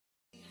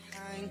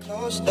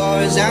Closed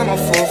doors, I'm a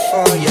fool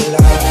for your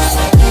love.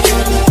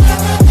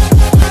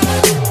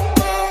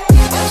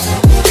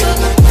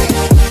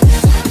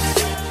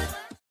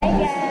 Hi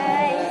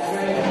guys!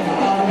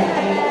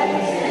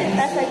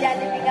 Nasa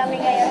Jollibee kami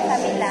ngayon sa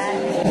Milan.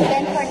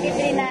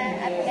 10:43 na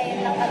at ngayon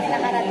lang kami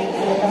nakarating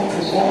dito.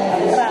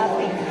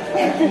 Traffic.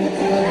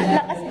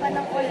 Lakas pa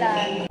ng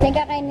ulan.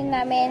 Nagkakainin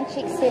namin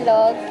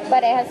chiksilog.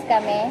 Parehas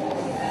kami.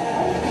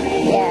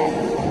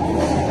 Yan.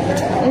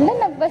 Ano,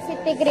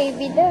 nagbasiti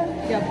gravy daw.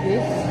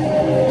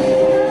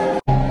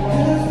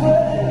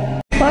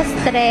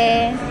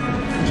 Postre.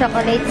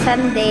 Chocolate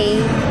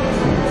sundae.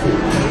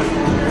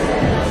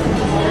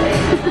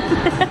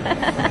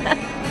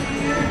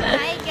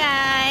 Hi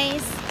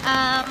guys!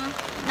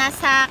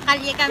 Nasa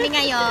kalye kami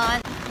ngayon.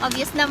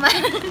 Obvious naman.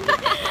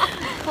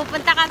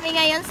 Pupunta kami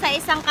ngayon sa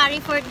isang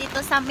Carrefour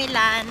dito sa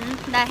Milan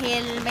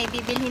dahil may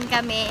bibilhin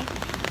kami.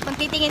 Kung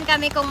titingin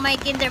kami kung may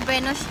Kinder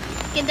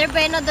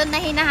Bueno doon na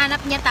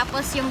hinahanap niya,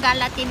 tapos yung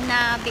galatin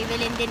na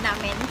bibilhin din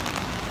namin.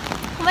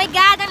 Oh my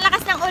God! Ang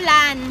lakas ng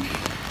ulan!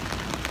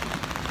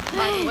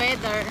 Bad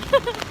weather.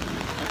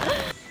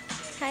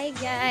 Hi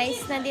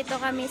guys! Nandito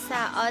kami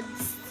sa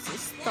Odds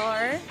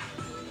Store.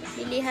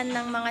 Bilihan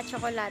ng mga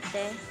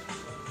tsokolate.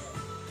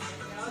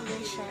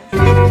 Doon siya.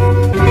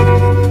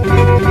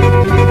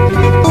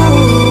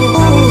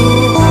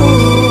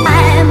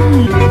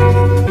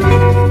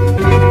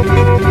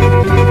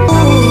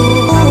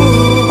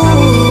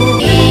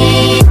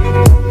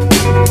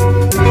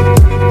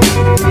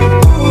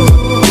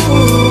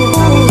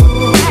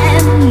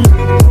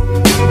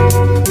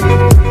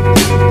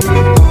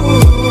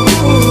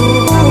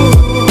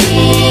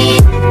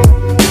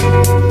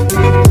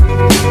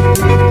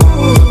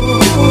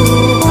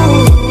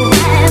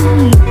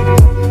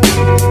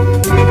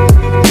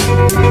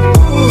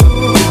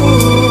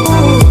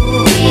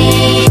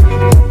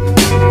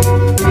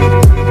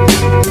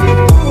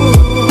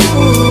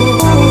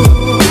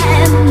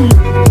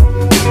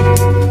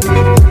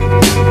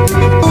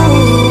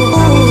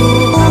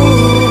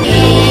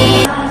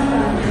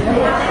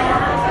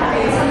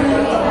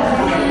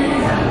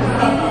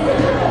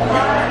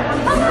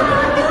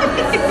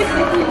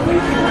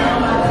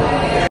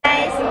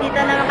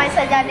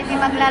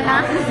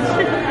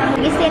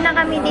 Gising na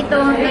kami dito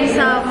hanggang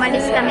sa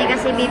umalis kami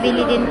kasi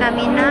bibili din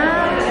kami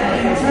na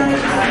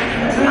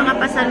mga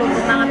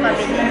pasalubong, mga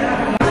pabili.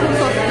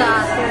 Soda.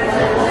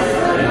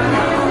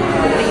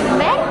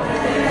 Bimbe?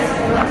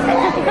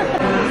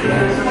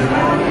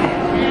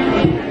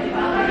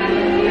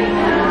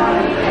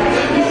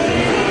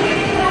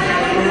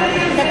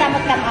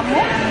 Tatamot ka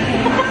mo?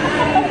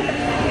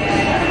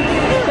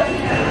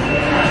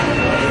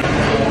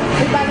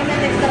 Bago na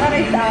extra ka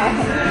rin ta.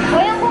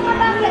 Uy, ako nga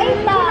bang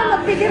ita?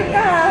 Nagpigil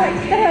ka.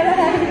 Extra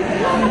lang.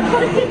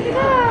 Nagpigil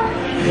ka.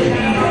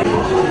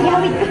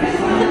 Yawit ka.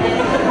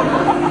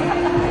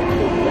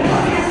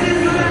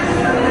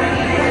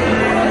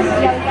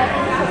 Yawit ka.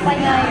 Supa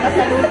niya yung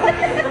kasalubong.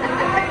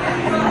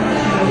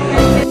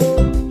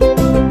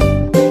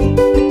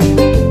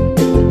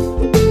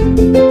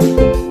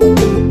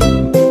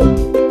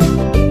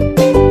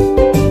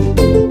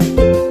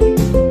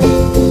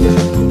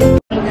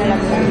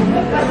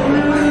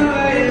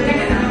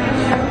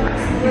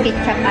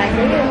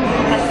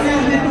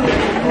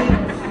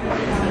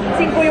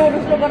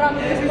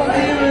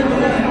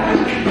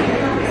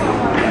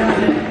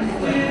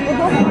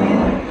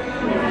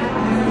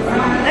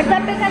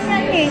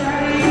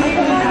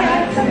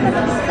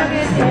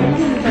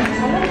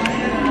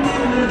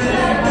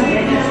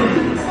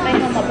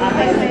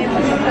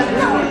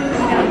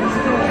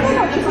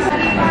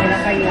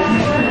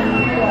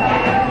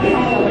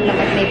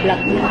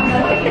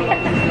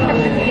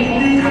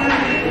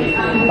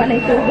 Panay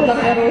tubo lang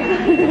karo.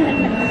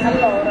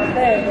 Hello,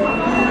 Rote.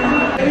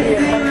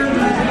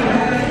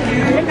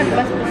 Ano,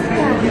 nagbastos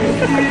ka?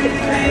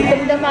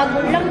 Itong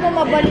damagon lang,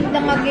 mabalik na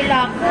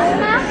magila ko.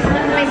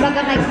 May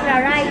bagang extra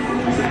rice.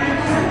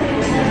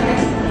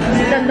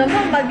 Itong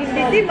damang,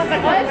 maginditi,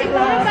 makatawag.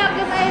 Siguro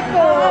bagang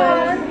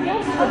iPhone.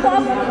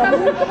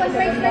 Ako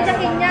rice na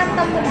jakin niya,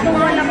 tapos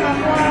lang ako.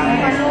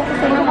 Ano,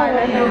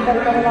 sumamalan na.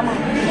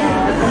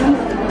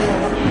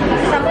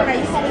 Isang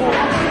rice ko.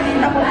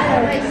 Tapos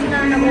rice na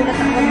namulat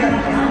ako doon.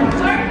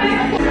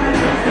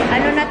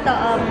 Ano na to?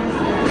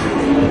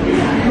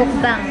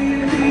 Mukbang.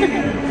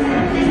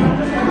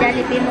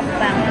 Jollibee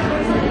mukbang.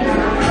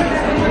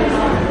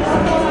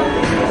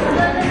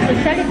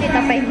 Speciality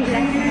tapay nila.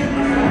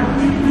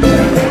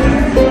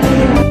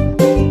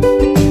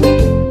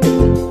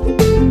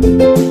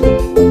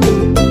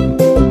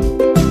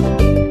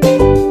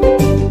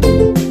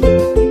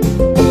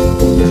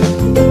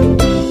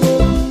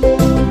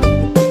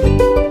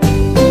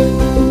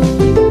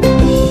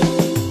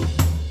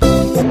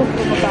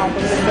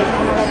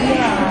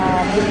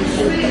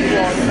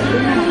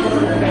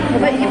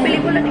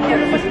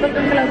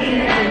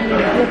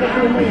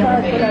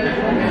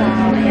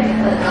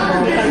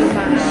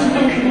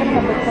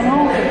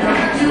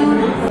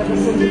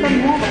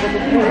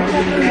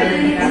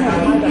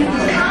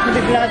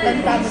 Naglatan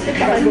tapos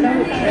ipakal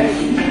lang.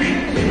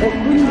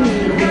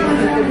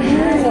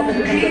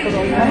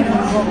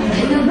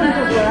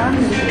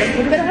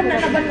 Pero kan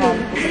nakabalog.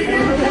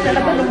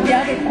 Nakabalog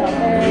jacket.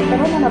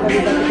 Pero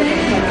nakabalog.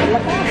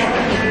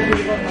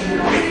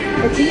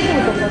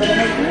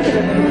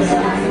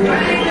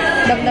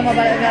 Dam na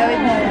mabalagawin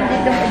mo.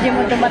 Hindi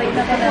mo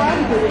tumarita ka na.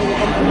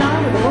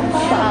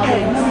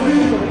 Paawin.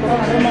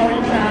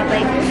 Umawin sa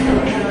atay ko.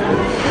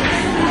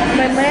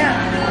 Maya.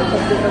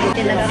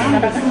 Talaga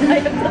karakan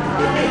tayo.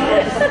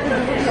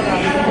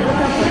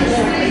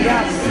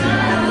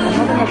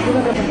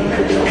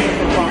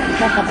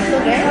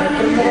 Nakapsog eh.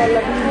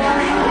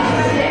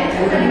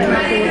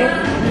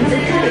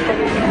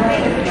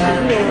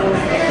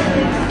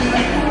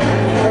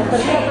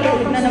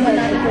 Na naman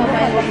natin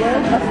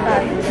pamayang basta.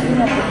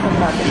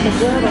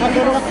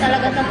 Makaduruwak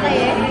talaga sa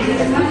tayo eh.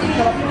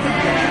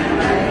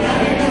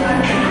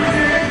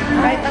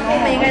 Kahit ako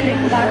may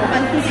galing para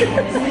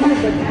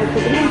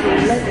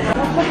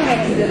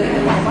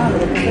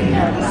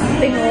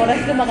ting oras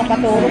ko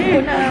makapaturog ko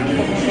na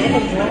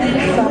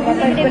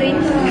kapatay brain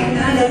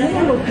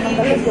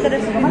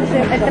stress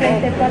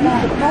pala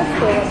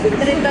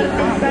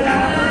 3:30 pala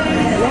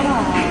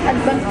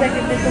advance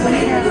packet dito ba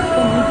niya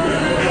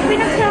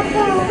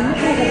pinagsapa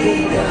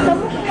sa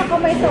mo siya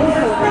nakamay sa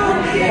ulo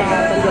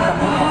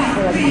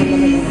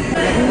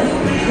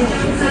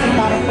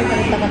parang pa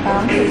kalit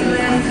nakatang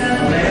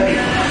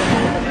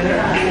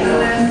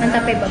ang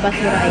tapay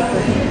babasura ito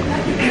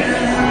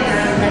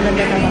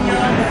nalanda naman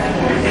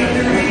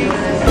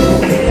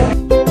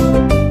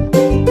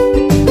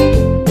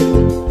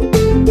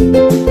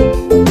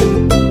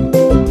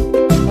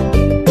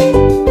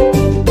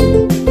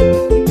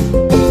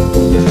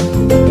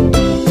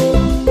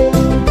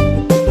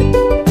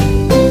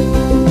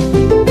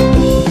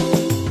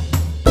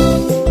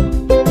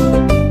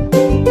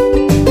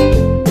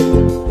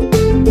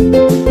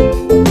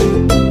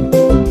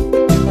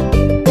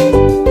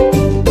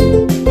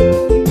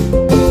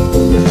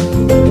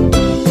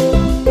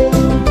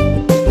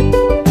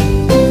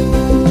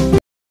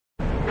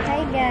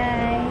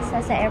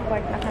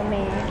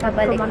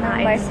pabalik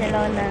ng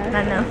Barcelona.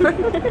 Ano?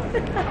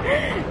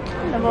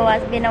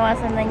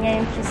 Binawasan na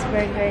niya yung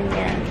cheeseburger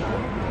niya.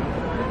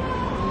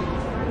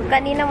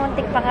 Kanina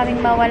muntik pa kaming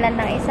mawalan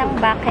ng isang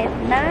bucket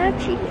na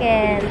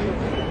chicken.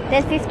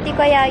 10.50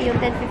 kaya yun,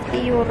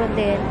 10.50 euro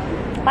din.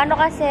 Paano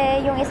kasi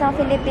yung isang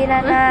Filipina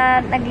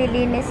na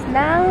naglilinis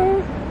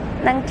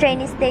ng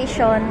train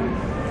station,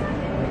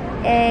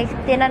 eh,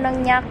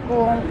 tinanong niya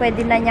kung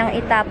pwede na niyang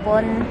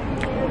itapon.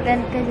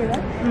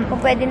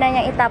 Kung pwede na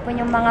niyang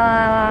itapon yung mga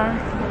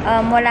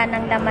mula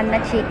ng laman na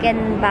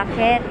chicken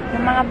bucket,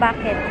 yung mga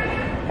bucket.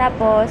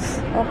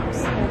 Tapos,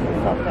 focus.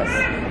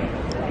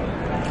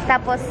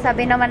 Tapos,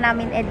 sabi naman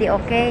namin, edi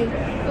okay.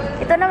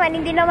 Ito naman,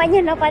 hindi naman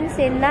niya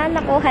napansin na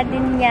nakuha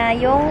din niya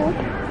yung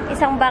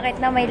isang bucket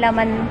na may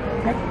laman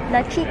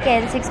na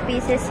chicken, 6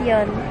 pieces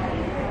yon.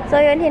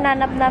 So, yun,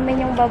 hinanap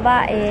namin yung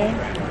babae.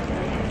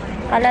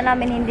 Kala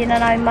namin hindi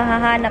na namin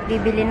mahahanap,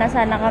 bibili na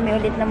sana kami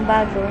ulit ng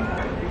bago.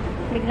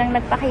 Biglang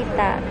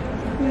nagpakita.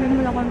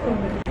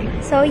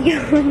 So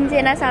yun,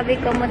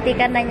 sinasabi ko,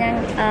 muntikan na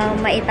niyang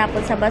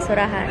maitapon sa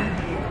basurahan.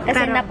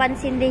 Kasi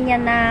napansin din niya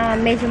na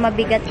medyo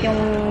mabigat yung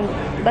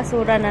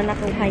basura na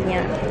nakuha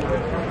niya.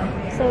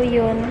 So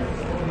yun.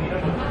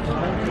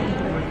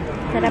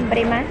 Sarap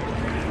prima.